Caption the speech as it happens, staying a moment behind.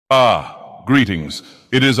Greetings.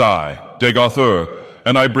 It is I, Dagoth,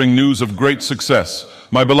 and I bring news of great success.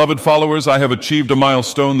 My beloved followers, I have achieved a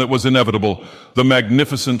milestone that was inevitable, the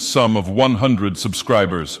magnificent sum of 100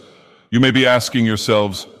 subscribers. You may be asking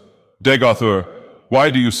yourselves, Dagoth, why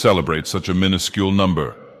do you celebrate such a minuscule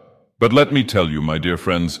number? But let me tell you, my dear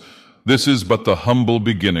friends, this is but the humble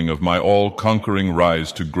beginning of my all-conquering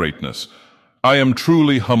rise to greatness. I am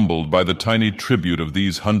truly humbled by the tiny tribute of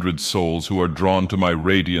these 100 souls who are drawn to my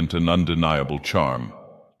radiant and undeniable charm.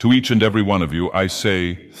 To each and every one of you, I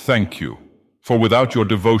say thank you, for without your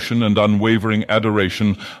devotion and unwavering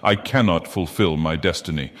adoration, I cannot fulfill my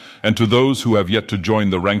destiny. And to those who have yet to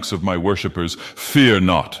join the ranks of my worshippers, fear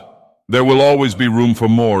not. There will always be room for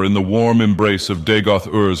more in the warm embrace of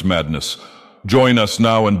Dagoth's madness. Join us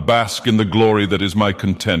now and bask in the glory that is my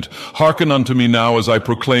content. Hearken unto me now as I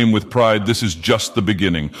proclaim with pride, this is just the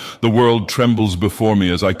beginning. The world trembles before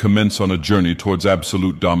me as I commence on a journey towards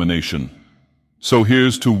absolute domination. So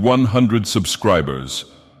here's to 100 subscribers.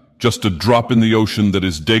 Just a drop in the ocean that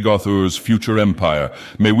is Dagoth's future empire.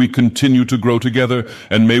 May we continue to grow together,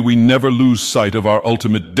 and may we never lose sight of our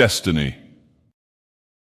ultimate destiny.